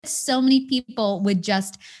so many people would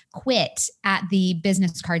just quit at the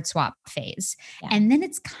business card swap phase. Yeah. And then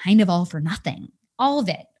it's kind of all for nothing. All of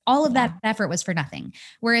it. All of that effort was for nothing.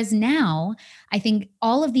 Whereas now, I think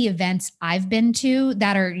all of the events I've been to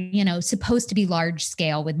that are, supposed to be large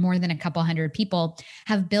scale with more than a couple hundred people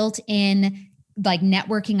have built in like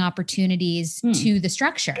networking opportunities to the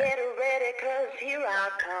structure. Get ready, 'cause here I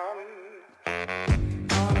come.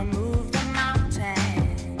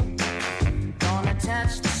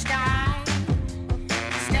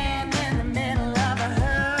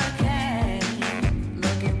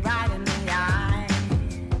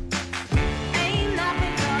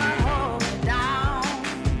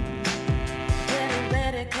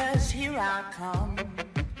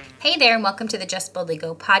 Hey there, and welcome to the Just Boldly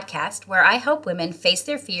Go podcast, where I help women face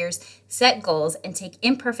their fears, set goals, and take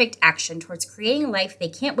imperfect action towards creating a life they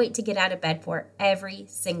can't wait to get out of bed for every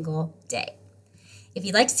single day. If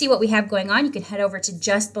you'd like to see what we have going on, you can head over to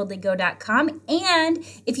justboldlygo.com. And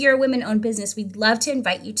if you're a women-owned business, we'd love to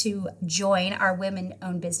invite you to join our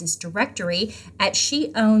women-owned business directory at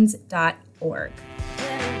sheowns.org.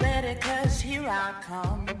 Get ready, 'cause here I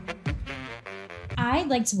come. I'd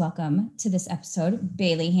like to welcome to this episode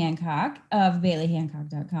Bailey Hancock of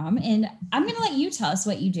BaileyHancock.com. And I'm going to let you tell us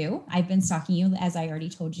what you do. I've been stalking you, as I already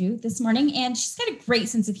told you this morning, and she's got a great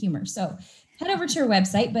sense of humor. So head over to her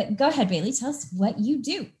website, but go ahead, Bailey, tell us what you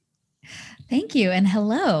do. Thank you. And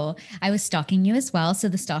hello. I was stalking you as well. So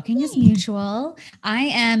the stalking is mutual. I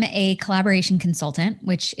am a collaboration consultant,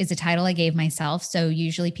 which is a title I gave myself. So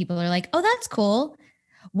usually people are like, oh, that's cool.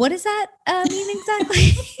 What does that mean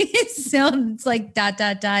exactly? It sounds like ...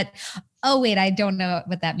 Oh, wait, I don't know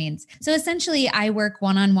what that means. So essentially, I work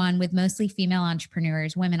one-on-one with mostly female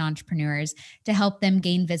entrepreneurs, women entrepreneurs, to help them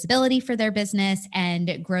gain visibility for their business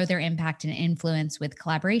and grow their impact and influence with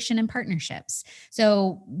collaboration and partnerships.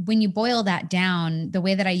 So when you boil that down, the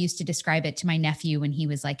way that I used to describe it to my nephew when he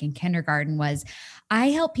was like in kindergarten was,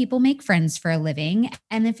 I help people make friends for a living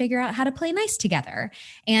and then figure out how to play nice together.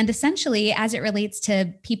 And essentially, as it relates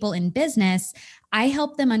to people in business, I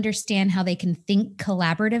help them understand how they can think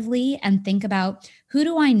collaboratively and think about who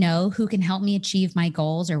do I know who can help me achieve my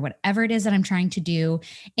goals or whatever it is that I'm trying to do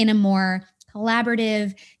in a more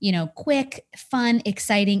collaborative, quick, fun,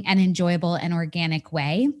 exciting, and enjoyable and organic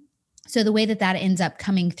way. So the way that ends up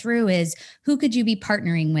coming through is who could you be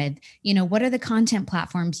partnering with? What are the content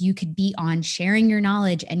platforms you could be on, sharing your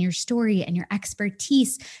knowledge and your story and your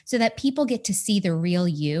expertise so that people get to see the real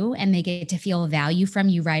you and they get to feel value from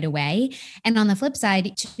you right away. And on the flip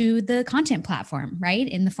side, to the content platform, right?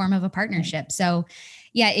 In the form of a partnership. So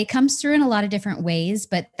yeah, it comes through in a lot of different ways,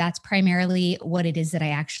 but that's primarily what it is that I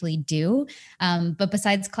actually do. But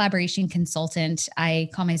besides collaboration consultant, I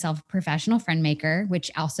call myself a professional friend maker,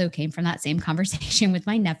 which also came from that same conversation with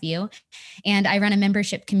my nephew. And I run a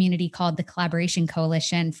membership community called the Collaboration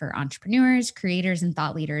Coalition for entrepreneurs, creators, and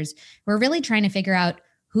thought leaders. We're really trying to figure out,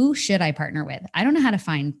 who should I partner with? I don't know how to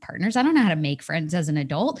find partners. I don't know how to make friends as an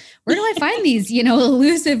adult. Where do I find these,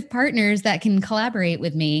 elusive partners that can collaborate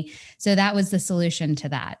with me? So that was the solution to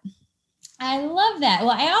that. I love that.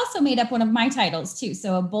 Well, I also made up one of my titles too.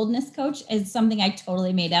 So a boldness coach is something I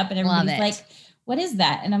totally made up, and everybody's like, what is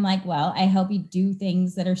that? And I'm like, well, I help you do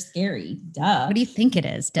things that are scary. Duh. What do you think it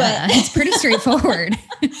is? Duh. It's pretty straightforward.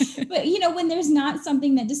 But when there's not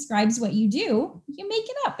something that describes what you do, you make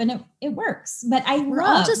it up and it works. But we're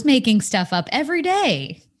all just making stuff up every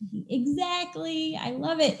day. Exactly. I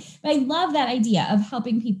love it. But I love that idea of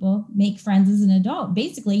helping people make friends as an adult,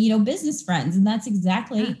 basically, business friends. And that's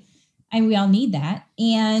exactly, and we all need that.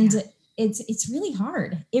 And it's really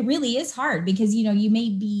hard. It really is hard because, you may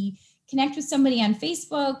be connect with somebody on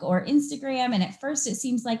Facebook or Instagram. And at first it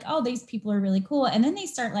seems like, oh, these people are really cool. And then they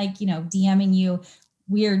start DMing you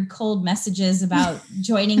weird cold messages about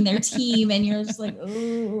joining their team. And you're just like,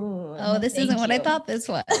 oh, this isn't what I thought this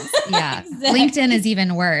was. Yeah. Exactly. LinkedIn is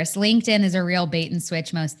even worse. LinkedIn is a real bait and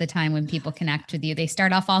switch most of the time when people connect with you. They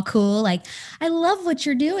start off all cool, like, I love what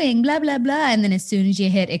you're doing, blah, blah, blah. And then as soon as you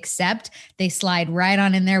hit accept, they slide right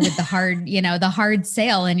on in there with the hard, the hard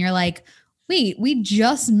sale. And you're like, wait, we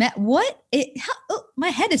just met. What? My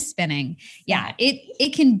head is spinning. Yeah,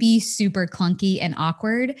 it can be super clunky and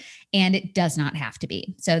awkward, and it does not have to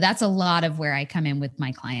be. So that's a lot of where I come in with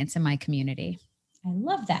my clients and my community. I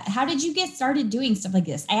love that. How did you get started doing stuff like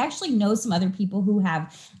this? I actually know some other people who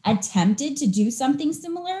have attempted to do something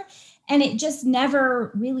similar, and it just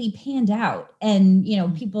never really panned out. And,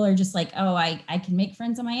 people are just like, oh, I can make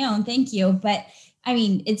friends on my own. Thank you. But I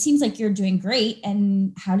mean, it seems like you're doing great.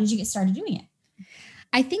 And how did you get started doing it?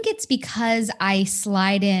 I think it's because I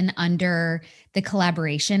slide in under the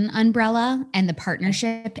collaboration umbrella and the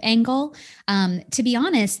partnership angle. To be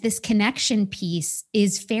honest, this connection piece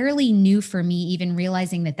is fairly new for me, even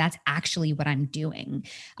realizing that that's actually what I'm doing.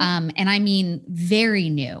 And I mean, very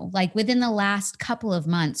new, like within the last couple of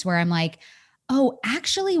months where I'm like, oh,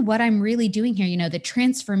 actually what I'm really doing here, the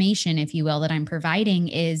transformation, if you will, that I'm providing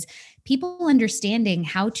is people understanding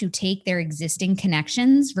how to take their existing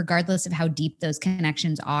connections, regardless of how deep those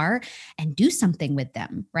connections are, and do something with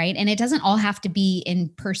them, right? And it doesn't all have to be in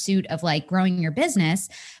pursuit of like growing your business,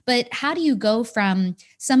 but how do you go from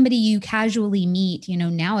somebody you casually meet,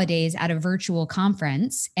 nowadays at a virtual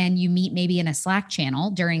conference, and you meet maybe in a Slack channel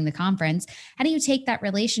during the conference? How do you take that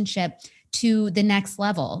relationship to the next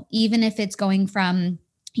level, even if it's going from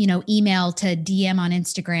email to DM on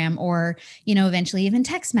Instagram, or, eventually even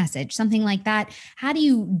text message, something like that? How do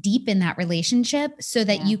you deepen that relationship so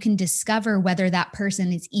that you can discover whether that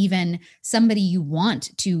person is even somebody you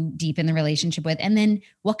want to deepen the relationship with? And then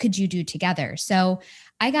what could you do together? So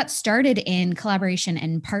I got started in collaboration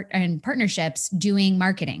and partnerships doing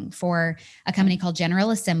marketing for a company called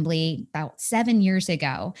General Assembly about 7 years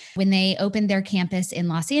ago. When they opened their campus in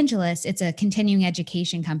Los Angeles, it's a continuing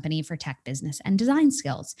education company for tech, business, and design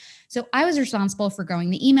skills. So I was responsible for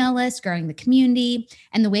growing the email list, growing the community.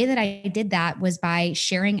 And the way that I did that was by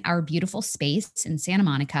sharing our beautiful space in Santa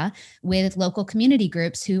Monica with local community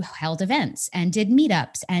groups who held events and did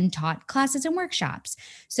meetups and taught classes and workshops.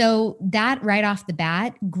 So that right off the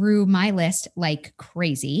bat grew my list like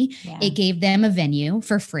crazy. Yeah. It gave them a venue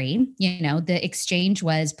for free. The exchange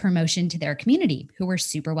was promotion to their community, who were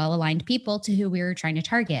super well-aligned people to who we were trying to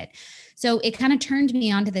target. So it kind of turned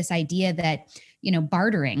me onto this idea that,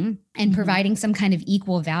 bartering and providing some kind of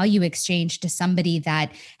equal value exchange to somebody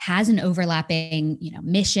that has an overlapping,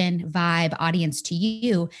 mission, vibe, audience to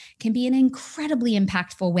you can be an incredibly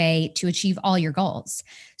impactful way to achieve all your goals.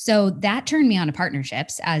 So that turned me on to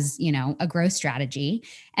partnerships as, a growth strategy.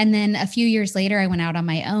 And then a few years later, I went out on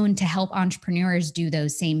my own to help entrepreneurs do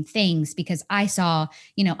those same things because I saw,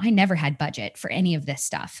 I never had budget for any of this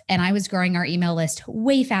stuff. And I was growing our email list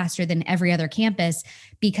way faster than every other campus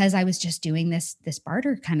because I was just doing this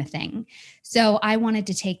barter kind of thing. So I wanted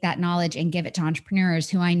to take that knowledge and give it to entrepreneurs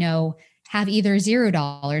who I know have either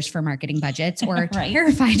 $0 for marketing budgets or right.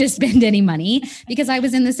 terrified to spend any money, because I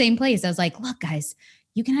was in the same place. I was like, look, guys,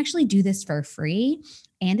 you can actually do this for free,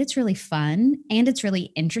 and it's really fun, and it's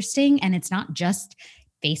really interesting. And it's not just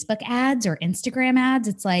Facebook ads or Instagram ads.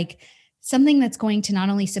 It's like something that's going to not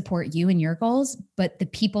only support you and your goals, but the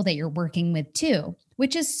people that you're working with too,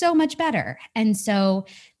 which is so much better. And so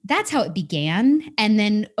that's how it began. And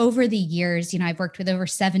then over the years, I've worked with over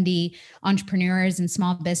 70 entrepreneurs and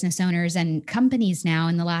small business owners and companies now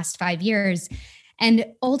in the last 5 years. And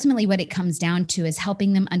ultimately what it comes down to is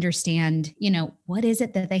helping them understand, what is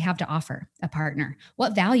it that they have to offer a partner?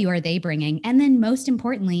 What value are they bringing? And then most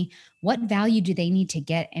importantly, what value do they need to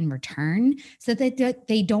get in return so that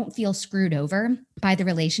they don't feel screwed over by the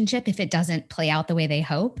relationship if it doesn't play out the way they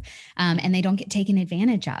hope, and they don't get taken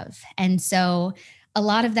advantage of. And so a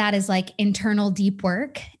lot of that is like internal deep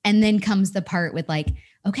work. And then comes the part with like,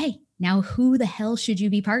 okay, now who the hell should you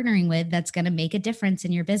be partnering with that's going to make a difference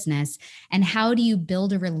in your business? And how do you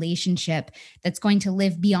build a relationship that's going to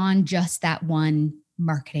live beyond just that one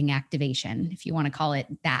marketing activation, if you want to call it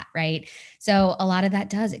that, right? So a lot of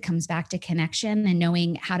that it comes back to connection and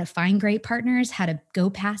knowing how to find great partners, how to go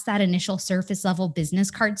past that initial surface level business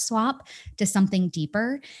card swap to something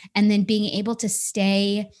deeper, and then being able to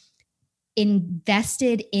stay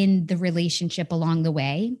invested in the relationship along the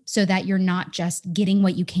way so that you're not just getting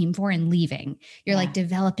what you came for and leaving. You're like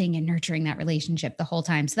developing and nurturing that relationship the whole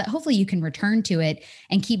time so that hopefully you can return to it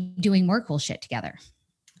and keep doing more cool shit together.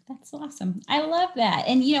 That's awesome. I love that.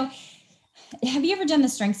 And, have you ever done the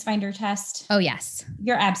Strengths Finder test? Oh, yes.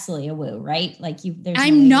 You're absolutely a woo, right? Like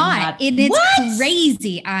I'm not. It's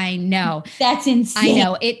crazy. I know. That's insane. I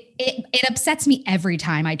know. It upsets me every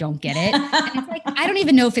time I don't get it. And it's like, I don't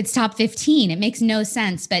even know if it's top 15. It makes no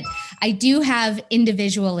sense, but I do have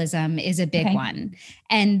individualism is a big one.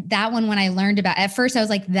 And that one, when I learned about at first, I was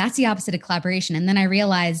like, that's the opposite of collaboration. And then I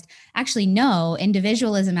realized actually, no,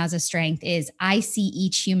 individualism as a strength is I see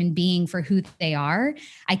each human being for who they are.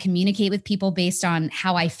 I communicate with people based on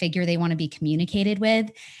how I figure they want to be communicated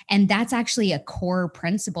with. And that's actually a core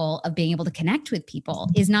principle of being able to connect with people,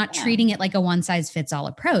 is not treating it like a one size fits all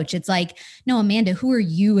approach. It's like, no, Amanda, who are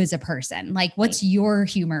you as a person? Like, what's your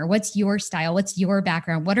humor? What's your style? What's your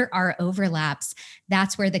background? What are our overlaps?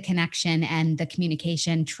 That's where the connection and the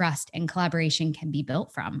communication, trust, and collaboration can be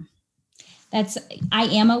built from. I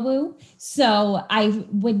am a woo. So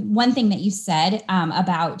one thing that you said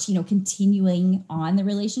about, continuing on the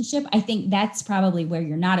relationship, I think that's probably where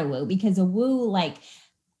you're not a woo, because a woo, like,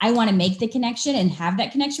 I want to make the connection and have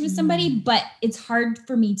that connection with somebody, but it's hard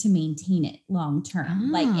for me to maintain it long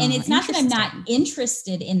term. And it's not that I'm not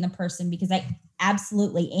interested in the person, because I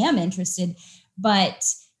absolutely am interested,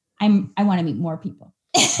 but I want to meet more people.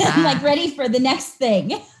 I'm like ready for the next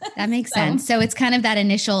thing. That makes sense. So it's kind of that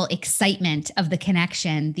initial excitement of the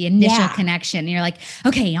connection, the initial connection. And you're like,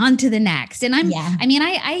 okay, on to the next. And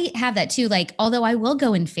I have that too. Like, although I will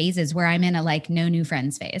go in phases where I'm in a like no new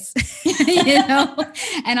friends phase,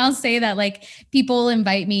 and I'll say that like people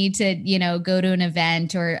invite me to, go to an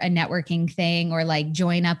event or a networking thing, or like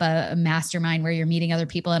join up a mastermind where you're meeting other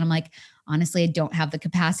people. And I'm like, honestly, I don't have the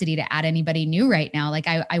capacity to add anybody new right now. Like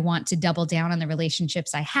I want to double down on the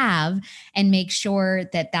relationships I have and make sure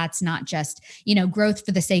that that's not just, growth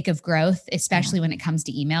for the sake of growth, especially when it comes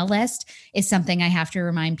to email list, is something I have to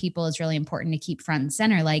remind people is really important to keep front and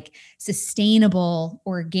center. Like sustainable,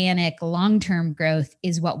 organic, long-term growth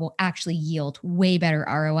is what will actually yield way better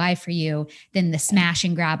ROI for you than the smash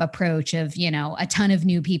and grab approach of, a ton of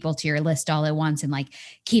new people to your list all at once and like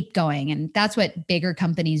keep going. And that's what bigger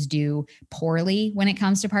companies do poorly when it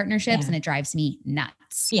comes to partnerships. And it drives me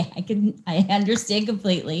nuts. Yeah, I understand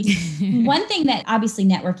completely. One thing that obviously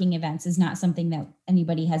networking events is not something that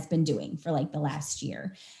anybody has been doing for like the last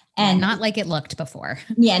year. And not like it looked before.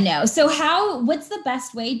 Yeah, no. So what's the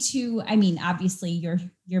best way to, obviously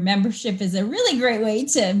your membership is a really great way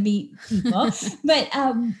to meet people, but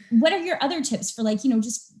what are your other tips for like,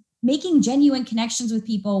 just making genuine connections with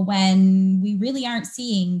people when we really aren't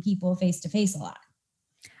seeing people face to face a lot?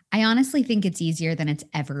 I honestly think it's easier than it's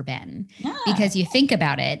ever been because you think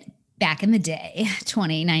about it. Back in the day,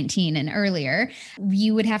 2019 and earlier,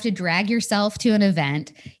 you would have to drag yourself to an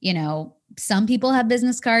event. Some people have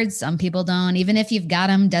business cards, some people don't. Even if you've got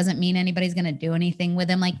them, doesn't mean anybody's going to do anything with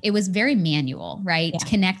them. Like it was very manual, right? Yeah.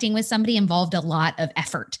 Connecting with somebody involved a lot of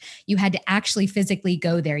effort. You had to actually physically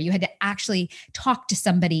go there. You had to actually talk to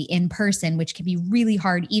somebody in person, which can be really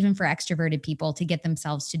hard, even for extroverted people to get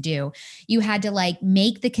themselves to do. You had to like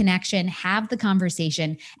make the connection, have the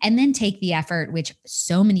conversation, and then take the effort, which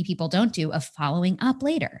so many people don't do, of following up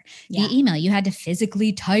later. The email, you had to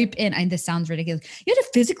physically type in, and this sounds ridiculous. You had to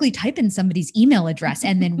physically type in somebody's email address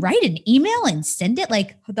and then write an email and send it,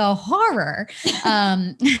 like the horror.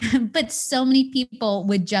 But so many people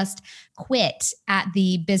would just quit at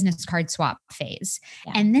the business card swap phase.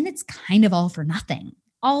 Yeah. And then it's kind of all for nothing.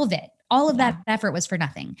 All of it. All of that effort was for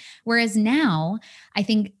nothing. Whereas now, I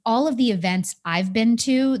think all of the events I've been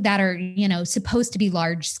to that are, supposed to be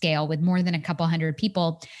large scale with more than a couple hundred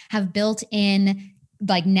people have built in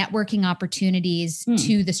like networking opportunities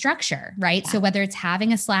to the structure, right? Yeah. So whether it's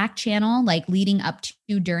having a Slack channel, like leading up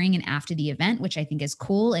to, during, and after the event, which I think is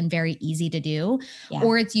cool and very easy to do,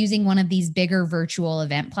 or it's using one of these bigger virtual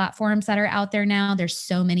event platforms that are out there now. There's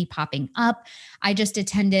so many popping up. I just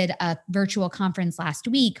attended a virtual conference last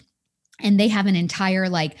week, and they have an entire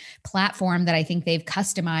like platform that I think they've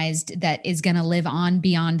customized that is going to live on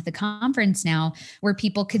beyond the conference now, where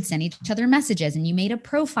people could send each other messages and you made a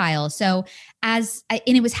profile. So and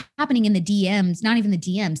it was happening in the DMs, not even the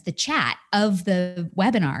DMs, the chat of the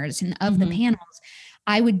webinars and of the panels.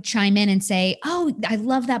 I would chime in and say, oh, I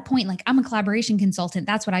love that point. Like I'm a collaboration consultant.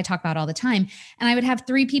 That's what I talk about all the time. And I would have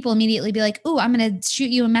 3 people immediately be like, oh, I'm going to shoot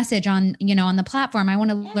you a message on, on the platform. I want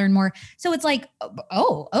to learn more. So it's like,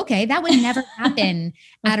 oh, okay. That would never happen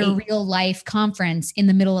at a real life conference in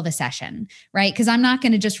the middle of a session, right? Because I'm not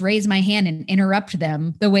going to just raise my hand and interrupt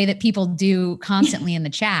them the way that people do constantly in the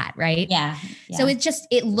chat, right? Yeah. So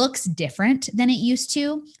it looks different than it used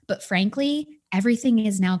to, but frankly, everything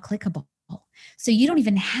is now clickable. So you don't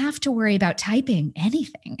even have to worry about typing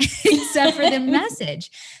anything except for the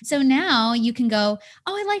message. So now you can go,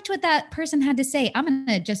 oh, I liked what that person had to say. I'm going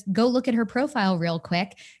to just go look at her profile real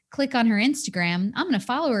quick, click on her Instagram. I'm going to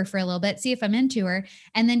follow her for a little bit, see if I'm into her,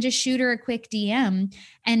 and then just shoot her a quick DM.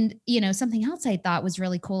 And, something else I thought was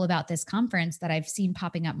really cool about this conference that I've seen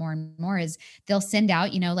popping up more and more is they'll send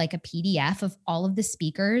out, like a PDF of all of the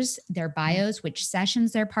speakers, their bios, which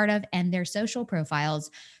sessions they're part of, and their social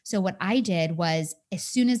profiles. So what I did was, as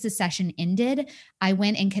soon as the session ended, I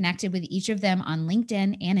went and connected with each of them on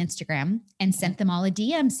LinkedIn and Instagram and sent them all a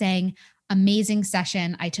DM saying, amazing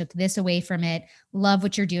session. I took this away from it. Love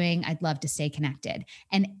what you're doing. I'd love to stay connected.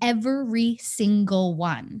 And every single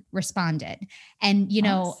one responded. And,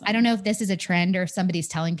 awesome. I don't know if this is a trend or if somebody's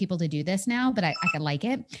telling people to do this now, but I could like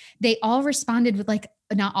it. They all responded with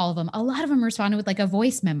not all of them. A lot of them responded with like a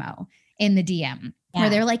voice memo in the DM. where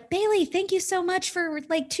they're like, Bailey, thank you so much for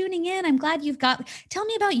like tuning in. I'm glad tell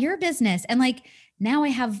me about your business. And like, now I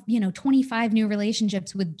have, 25 new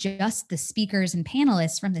relationships with just the speakers and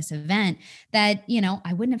panelists from this event that,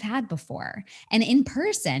 I wouldn't have had before. And in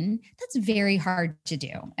person, that's very hard to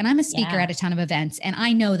do. And I'm a speaker at a ton of events. And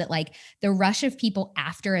I know that like the rush of people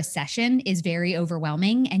after a session is very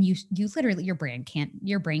overwhelming. And you literally, your brain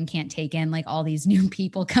can't take in like all these new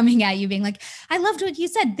people coming at you being like, I loved what you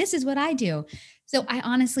said. This is what I do. So I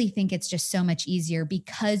honestly think it's just so much easier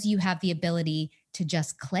because you have the ability to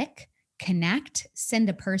just click, connect, send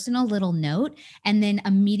a personal little note, and then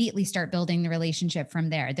immediately start building the relationship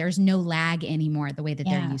from there. There's no lag anymore the way that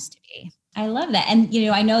there used to be. I love that. And,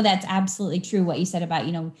 I know that's absolutely true what you said about,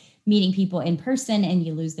 meeting people in person and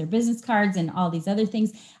you lose their business cards and all these other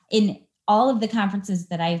things. In all of the conferences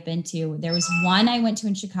that I've been to, there was one I went to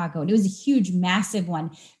in Chicago, and it was a huge, massive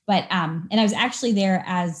one. But, and I was actually there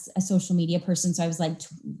as a social media person. So I was like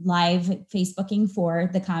live Facebooking for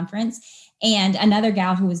the conference. And another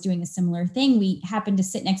gal who was doing a similar thing, we happened to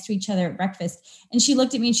sit next to each other at breakfast, and she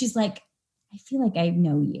looked at me and she's like, I feel like I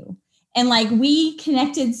know you. And like, we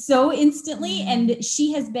connected so instantly. And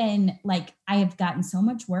she has been like, I have gotten so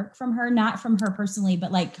much work from her, not from her personally,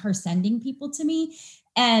 but like her sending people to me.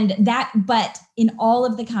 But in all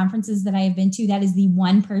of the conferences that I have been to, that is the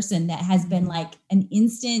one person that has been like an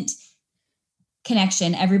instant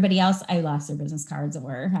connection. Everybody else, I lost their business cards,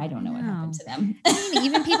 or I don't know what happened to them. I mean,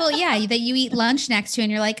 even people, that you eat lunch next to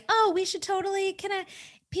and you're like, oh, we should totally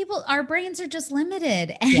people, our brains are just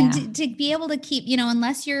limited. And to be able to keep,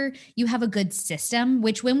 unless you have a good system,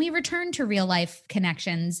 which when we return to real life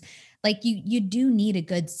connections, like you do need a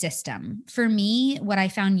good system. For me, what I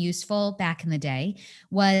found useful back in the day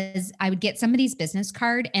was I would get somebody's business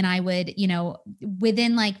card and I would,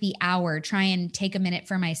 within like the hour, try and take a minute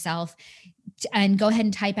for myself and go ahead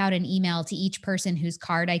and type out an email to each person whose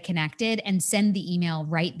card I connected and send the email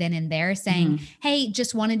right then and there saying, hey,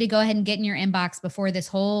 just wanted to go ahead and get in your inbox before this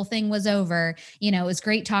whole thing was over. It was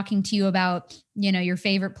great talking to you about, your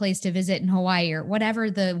favorite place to visit in Hawaii, or whatever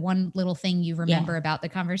the one little thing you remember about the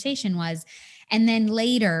conversation was. And then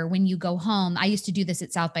later when you go home, I used to do this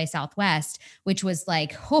at South by Southwest, which was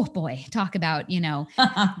like, oh boy, talk about,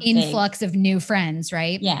 influx of new friends.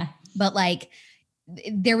 Right. Yeah. But like,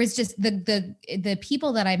 there was just the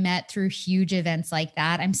people that I met through huge events like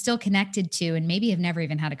that, I'm still connected to, and maybe have never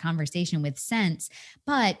even had a conversation with since.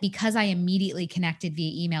 But because I immediately connected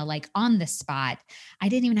via email, like on the spot, I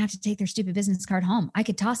didn't even have to take their stupid business card home. I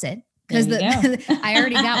could toss it. Because I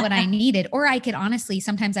already got what I needed. Or I could honestly,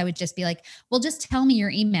 sometimes I would just be like, well, just tell me your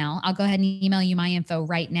email. I'll go ahead and email you my info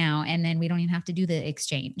right now. And then we don't even have to do the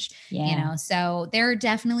exchange, So there are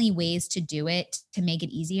definitely ways to do it to make it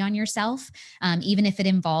easy on yourself. Even if it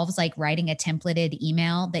involves like writing a templated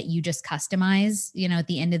email that you just customize, at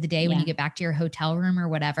the end of the day, when you get back to your hotel room or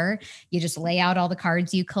whatever, you just lay out all the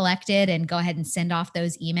cards you collected and go ahead and send off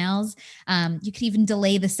those emails. You could even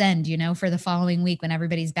delay the send, for the following week when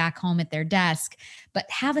everybody's back home at their desk, but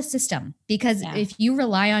have a system, because if you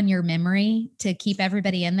rely on your memory to keep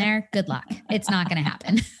everybody in there, good luck. It's not going to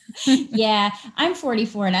happen. I'm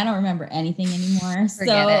 44 and I don't remember anything anymore.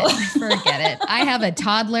 Forget it. I have a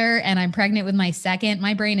toddler and I'm pregnant with my second.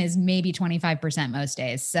 My brain is maybe 25% most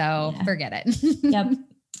days. So forget it. Yep.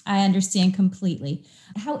 I understand completely.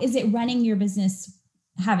 How is it running your business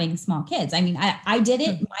having small kids? I mean, I did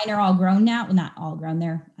it. Mine are all grown now. Well, not all grown.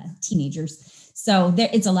 They're teenagers. So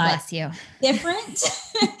it's a lot different.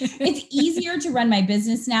 It's easier to run my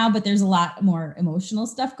business now, but there's a lot more emotional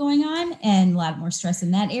stuff going on and a lot more stress in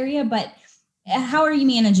that area. But how are you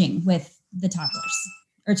managing with the toddlers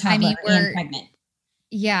or toddler and pregnant?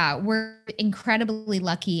 Yeah, we're incredibly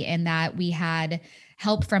lucky in that we had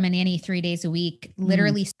help from a nanny 3 days a week.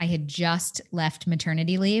 Literally, I had just left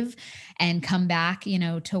maternity leave and come back,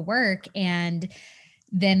 to work, and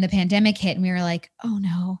then the pandemic hit and we were like, oh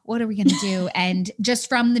no, what are we going to do? And just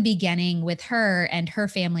from the beginning with her and her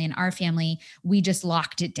family and our family, we just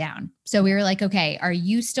locked it down. So we were like, okay, are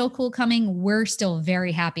you still cool coming? We're still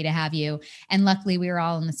very happy to have you. And luckily we were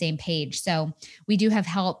all on the same page. So we do have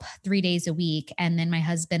help 3 days a week. And then my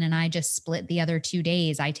husband and I just split the other 2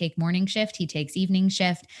 days. I take morning shift, he takes evening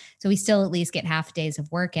shift. So we still at least get half days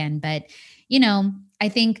of work in. But, I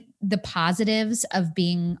think the positives of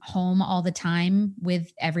being home all the time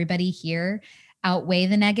with everybody here outweigh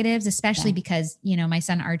the negatives, especially because, my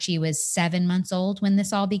son Archie was 7 months old when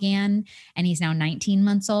this all began, and he's now 19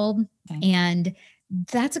 months old. Okay. And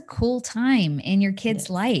that's a cool time in your kid's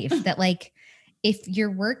life that like, if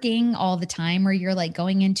you're working all the time or you're like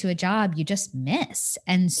going into a job, you just miss.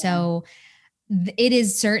 And so It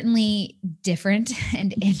is certainly different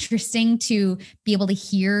and interesting to be able to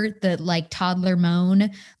hear the like toddler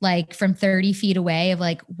moan, like from 30 feet away of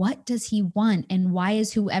like, what does he want? And why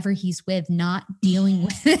is whoever he's with not dealing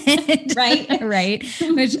with it? Right. Right.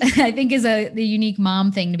 Which I think is the unique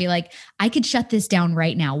mom thing to be like, I could shut this down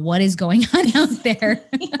right now. What is going on out there?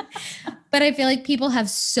 But I feel like people have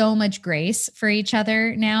so much grace for each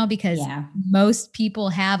other now because most people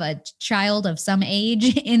have a child of some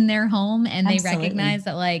age in their home and they recognize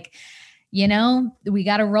that like, you know, we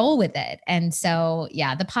got to roll with it. And so,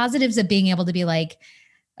 yeah, the positives of being able to be like,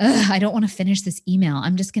 I don't want to finish this email.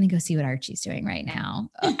 I'm just going to go see what Archie's doing right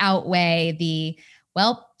now outweigh the,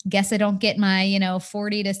 well, guess I don't get my,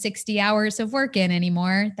 40 to 60 hours of work in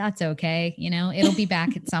anymore. That's okay. It'll be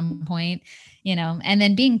back at some point. And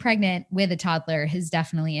then being pregnant with a toddler is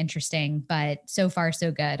definitely interesting, but so far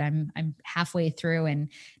so good. I'm halfway through and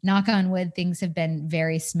knock on wood, things have been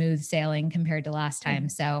very smooth sailing compared to last time.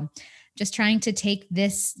 So just trying to take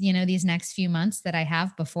this, these next few months that I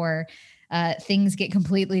have before things get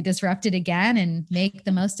completely disrupted again and make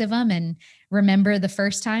the most of them and remember the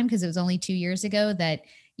first time, because it was only 2 years ago that,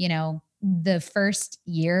 the first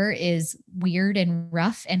year is weird and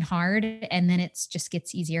rough and hard. And then it's just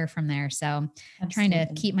gets easier from there. So I'm trying to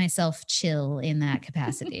keep myself chill in that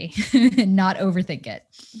capacity and not overthink it.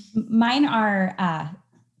 Mine are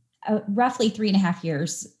roughly 3.5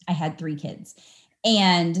 years. I had 3 kids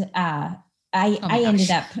and I ended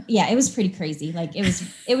up, it was pretty crazy. Like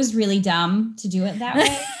it was really dumb to do it that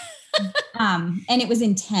way. And it was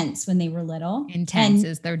intense when they were little. Intense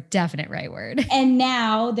is their definite right word. And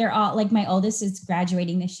now they're all like, my oldest is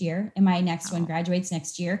graduating this year and my next one graduates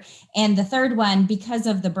next year. And the third one, because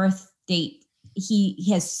of the birth date,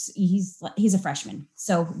 he's a freshman.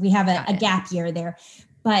 So we have a gap year there,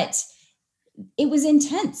 but it was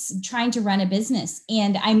intense trying to run a business.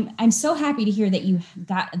 And I'm so happy to hear that you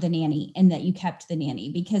got the nanny and that you kept the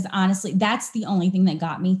nanny, because honestly, that's the only thing that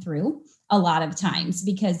got me through a lot of times,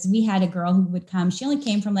 because we had a girl who would come. She only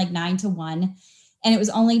came from like 9 to 1 and it was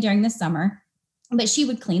only during the summer, but she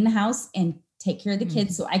would clean the house and take care of the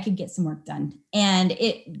kids so I could get some work done. And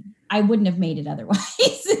I wouldn't have made it otherwise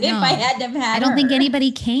if I hadn't have had I don't her. think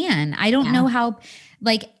anybody can. I don't know how,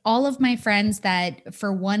 like all of my friends that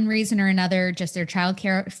for one reason or another, just their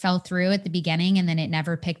childcare fell through at the beginning and then it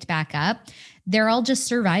never picked back up. They're all just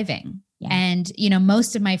surviving. Yeah. And,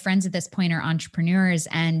 most of my friends at this point are entrepreneurs.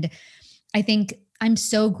 And I think I'm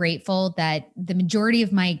so grateful that the majority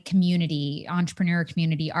of my community, entrepreneur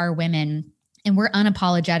community, are women, and we're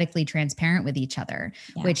unapologetically transparent with each other,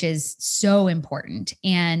 which is so important.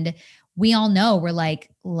 And we all know we're like,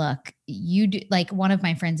 look, you do, like one of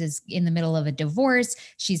my friends is in the middle of a divorce.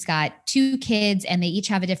 She's got 2 kids and they each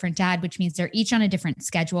have a different dad, which means they're each on a different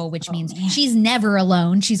schedule, which means she's never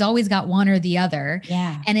alone. She's always got one or the other.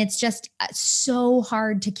 Yeah. And it's just so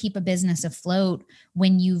hard to keep a business afloat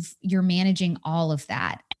when you're managing all of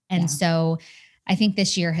that. And so I think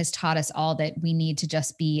this year has taught us all that we need to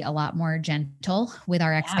just be a lot more gentle with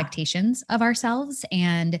our expectations of ourselves.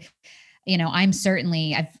 And I'm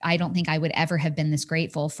certainly, I don't think I would ever have been this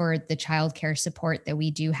grateful for the childcare support that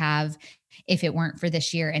we do have if it weren't for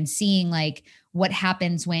this year, and seeing like what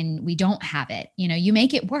happens when we don't have it. You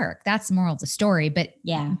make it work. That's the moral of the story. But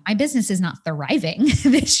my business is not thriving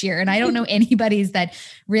this year. And I don't know anybody's that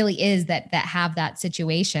really is that have that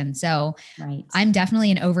situation. So I'm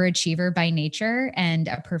definitely an overachiever by nature and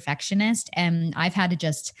a perfectionist. And I've had to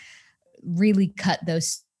just really cut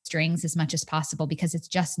those strings as much as possible because it's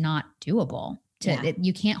just not doable.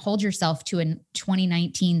 You can't hold yourself to a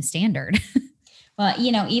 2019 standard. Well,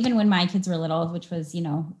 even when my kids were little, which was,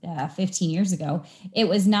 15 years ago, it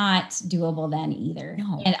was not doable then either.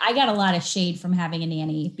 No. And I got a lot of shade from having a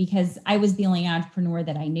nanny because I was the only entrepreneur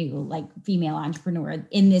that I knew, like female entrepreneur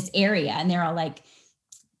in this area. And they're all like,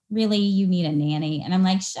 really, you need a nanny? And I'm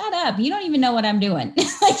like, shut up. You don't even know what I'm doing.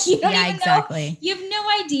 Like, you don't even know. You have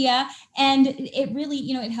no idea. And it really,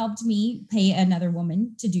 it helped me pay another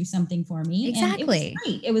woman to do something for me. Exactly. And it was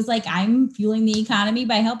great. It was like, I'm fueling the economy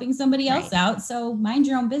by helping somebody else out. So mind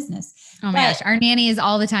your own business. Oh my gosh. Our nanny is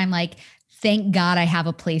all the time like, thank God I have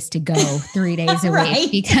a place to go 3 days a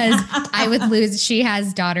week, because I would lose. She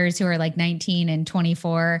has daughters who are like 19 and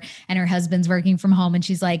 24 and her husband's working from home. And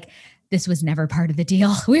she's like, this was never part of the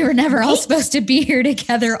deal. We were never all supposed to be here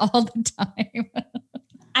together all the time.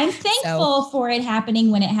 I'm thankful for it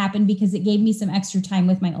happening when it happened, because it gave me some extra time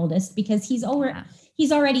with my oldest, because he's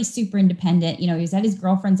already super independent. He's at his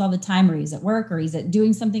girlfriend's all the time, or he's at work, or he's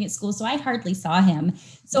doing something at school. So I hardly saw him.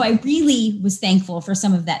 So I really was thankful for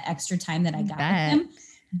some of that extra time that I got with him.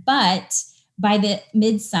 But by the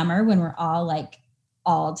midsummer, when we're all like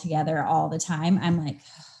all together all the time, I'm like,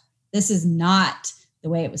 this is not the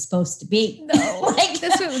way it was supposed to be. No, like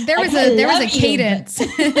there was a cadence.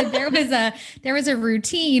 there was a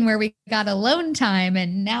routine where we got alone time,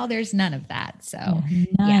 and now there's none of that. So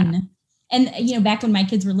none. Yeah. And, back when my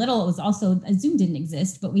kids were little, it was also, Zoom didn't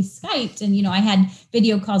exist, but we Skyped and, I had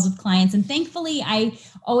video calls with clients. And thankfully, I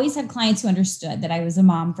always had clients who understood that I was a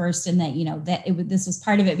mom first and that, this was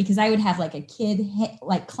part of it, because I would have like a kid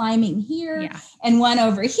like climbing here and one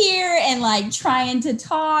over here and like trying to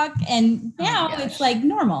talk. And now it's like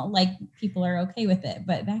normal, like people are okay with it.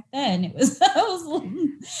 But back then it was,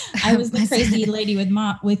 I was the crazy lady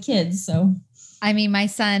with kids. So. I mean, my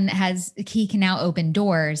son he can now open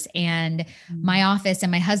doors, and my office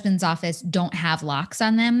and my husband's office don't have locks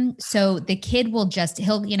on them. So the kid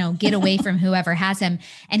he'll get away from whoever has him,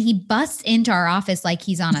 and he busts into our office like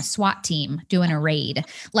he's on a SWAT team doing a raid.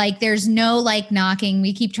 Like there's no like knocking.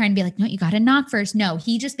 We keep trying to be like, no, you got to knock first. No,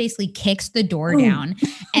 he just basically kicks the door down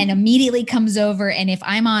and immediately comes over. And if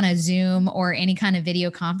I'm on a Zoom or any kind of video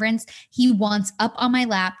conference, he wants up on my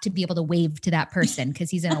lap to be able to wave to that person, because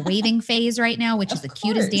he's in a waving phase right now, which is the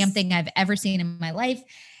cutest damn thing I've ever seen in my life.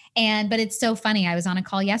 But it's so funny. I was on a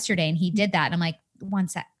call yesterday and he did that. And I'm like,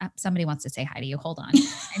 somebody wants to say hi to you. Hold on.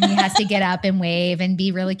 And he has to get up and wave and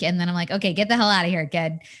be really, and then I'm like, okay, get the hell out of here,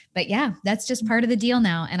 kid. But yeah, that's just part of the deal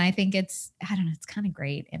now. And I think it's kind of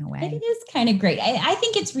great in a way. It is kind of great. I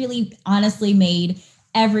think it's really honestly made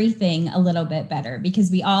everything a little bit better, because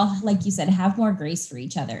we all, like you said, have more grace for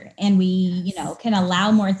each other, and we, can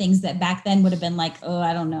allow more things that back then would have been like, oh,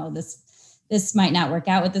 I don't know, this might not work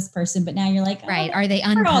out with this person, but now you're like, right. Are they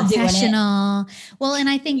unprofessional? Well, and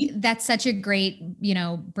I think that's such a great,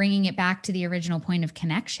 bringing it back to the original point of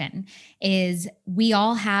connection is we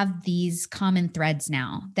all have these common threads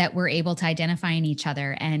now that we're able to identify in each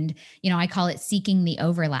other. And, I call it seeking the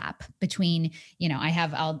overlap between,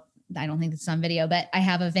 I don't think this is on video, but I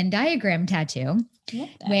have a Venn diagram tattoo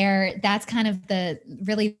where that's kind of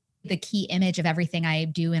the key image of everything I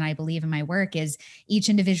do and I believe in my work is each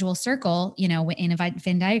individual circle, in a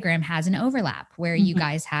Venn diagram has an overlap where you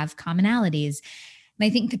guys have commonalities. And I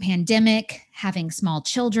think the pandemic, having small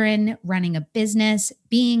children, running a business,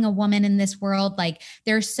 being a woman in this world, like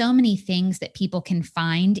there are so many things that people can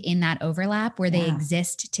find in that overlap where they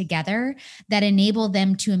exist together that enable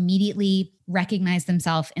them to immediately recognize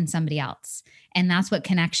themselves in somebody else. And that's what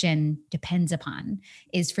connection depends upon,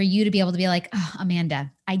 is for you to be able to be like, oh, Amanda,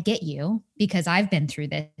 I get you because I've been through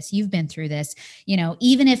this. You've been through this.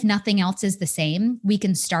 Even if nothing else is the same, we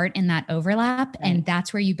can start in that overlap. Right. And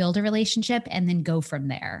that's where you build a relationship and then go from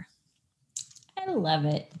there. I love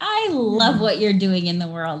it. I love what you're doing in the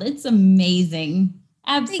world. It's amazing.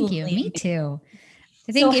 Absolutely. Thank you. Me too.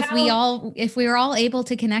 I think if we were all able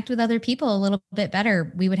to connect with other people a little bit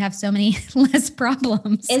better, we would have so many less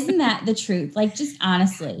problems. Isn't that the truth? Like, just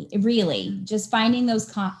honestly, really, just finding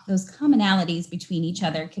those commonalities between each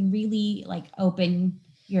other can really like open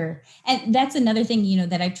and that's another thing,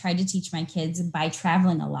 that I've tried to teach my kids by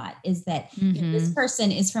traveling a lot is that this person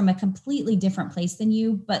is from a completely different place than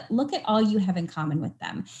you, but look at all you have in common with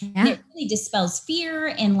them. Yeah. And it really dispels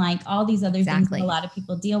fear and like all these other things that a lot of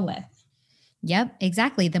people deal with. Yep,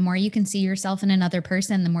 exactly. The more you can see yourself in another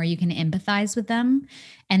person, the more you can empathize with them.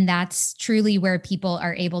 And that's truly where people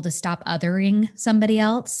are able to stop othering somebody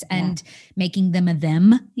else and making them a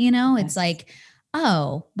them. It's like,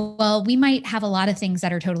 oh, well, we might have a lot of things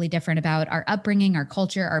that are totally different about our upbringing, our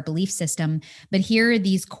culture, our belief system, but here are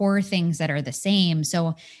these core things that are the same.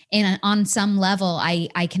 So on some level,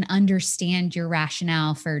 I can understand your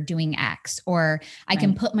rationale for doing X, or I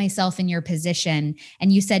can put myself in your position.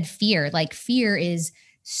 And you said fear, like fear is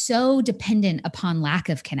so dependent upon lack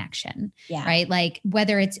of connection, right? Like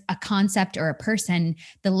whether it's a concept or a person,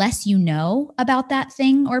 the less you know about that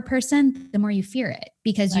thing or person, the more you fear it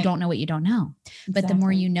because you don't know what you don't know. Exactly. But the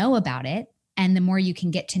more you know about it and the more you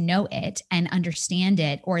can get to know it and understand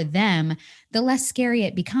it or them, the less scary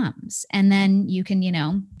it becomes. And then you can,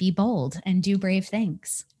 be bold and do brave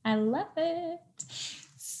things. I love it.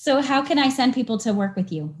 So how can I send people to work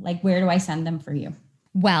with you? Like, where do I send them for you?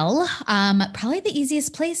 Well, probably the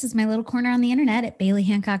easiest place is my little corner on the internet at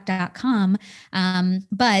baileyhancock.com.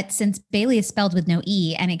 But since Bailey is spelled with no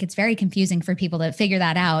E and it gets very confusing for people to figure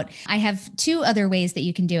that out, I have two other ways that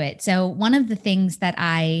you can do it. So one of the things that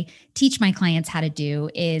I teach my clients how to do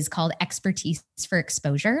is called Expertise for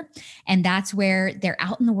Exposure. And that's where they're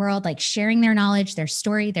out in the world, like sharing their knowledge, their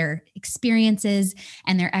story, their experiences,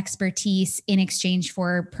 and their expertise in exchange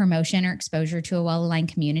for promotion or exposure to a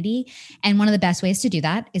well-aligned community. And one of the best ways to do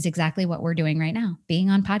that is exactly what we're doing right now, being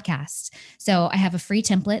on podcasts. So I have a free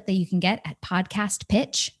template that you can get at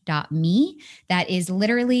podcastpitch.me. That is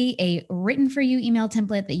literally a written for you email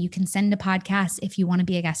template that you can send to podcasts if you want to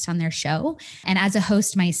be a guest on their show. And as a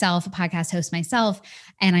host myself, a podcast host myself,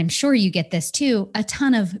 and I'm sure you get this too, a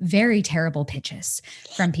ton of very terrible pitches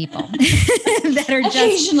from people that are just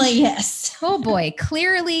occasionally, yes. Oh boy,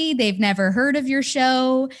 clearly they've never heard of your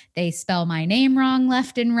show. They spell my name wrong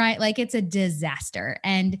left and right. Like it's a disaster.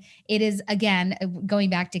 And it is, again, going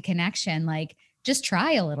back to connection, like just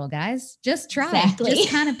try a little, guys. Just try. Exactly. Just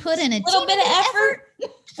kind of put in a little bit of effort.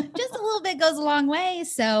 Just a little bit goes a long way.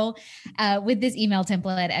 So with this email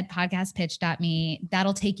template at podcastpitch.me,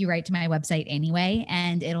 that'll take you right to my website anyway,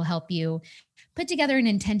 and it'll help you put together an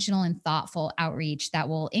intentional and thoughtful outreach that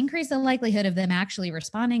will increase the likelihood of them actually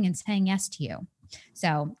responding and saying yes to you.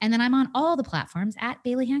 So, and then I'm on all the platforms at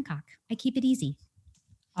Bailey Hancock. I keep it easy.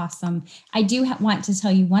 Awesome. I do want to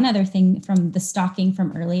tell you one other thing from the stalking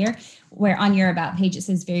from earlier, where on your about page, it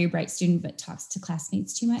says very bright student, but talks to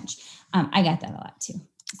classmates too much. I got that a lot too.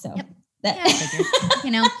 So yep. that, I figured,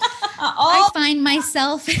 I find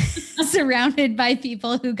myself surrounded by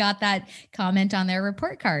people who got that comment on their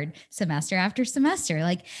report card semester after semester.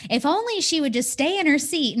 Like, if only she would just stay in her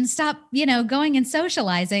seat and stop, going and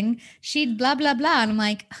socializing, she'd blah, blah, blah. And I'm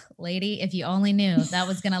like, lady, if you only knew that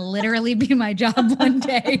was going to literally be my job one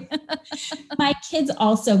day. My kids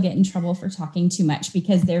also get in trouble for talking too much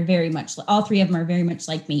because they're very much, all three of them are very much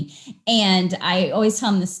like me. And I always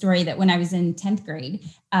tell them the story that when I was in 10th grade,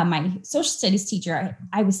 my social studies teacher,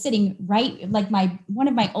 I was sitting right, like one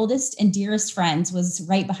of my oldest and dearest friends was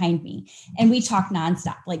right behind me. And we talked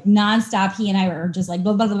nonstop. He and I were just like,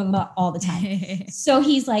 blah, blah, blah, blah, all the time. So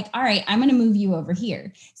he's like, all right, I'm going to move you over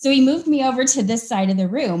here. So he moved me over to this side of the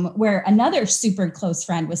room where another super close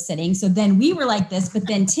friend was sitting. So then we were like this, but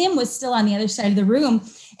then Tim was still on the other side of the room.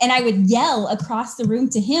 And I would yell across the room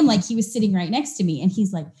to him like he was sitting right next to me. And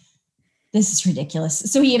he's like, this is ridiculous.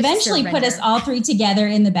 So he eventually put us all three together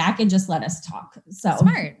in the back and just let us talk. So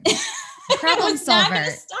smart. Problem solver.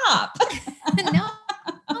 Not stop. No.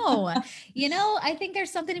 I think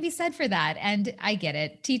there's something to be said for that. And I get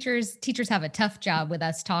it. Teachers have a tough job with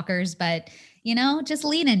us talkers, but just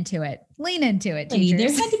lean into it. Lean into it, teachers.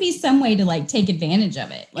 There had to be some way to take advantage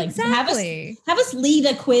of it. Exactly. Have us lead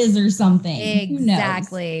a quiz or something.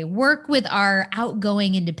 Exactly. Work with our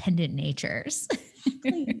outgoing, independent natures.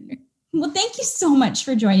 Well, thank you so much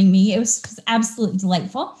for joining me. It was absolutely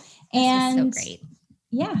delightful. And so great.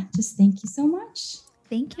 Yeah, just thank you so much.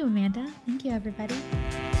 Thank you, Amanda. Thank you, everybody.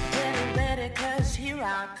 Get ready, 'cause here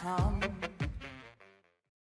I come.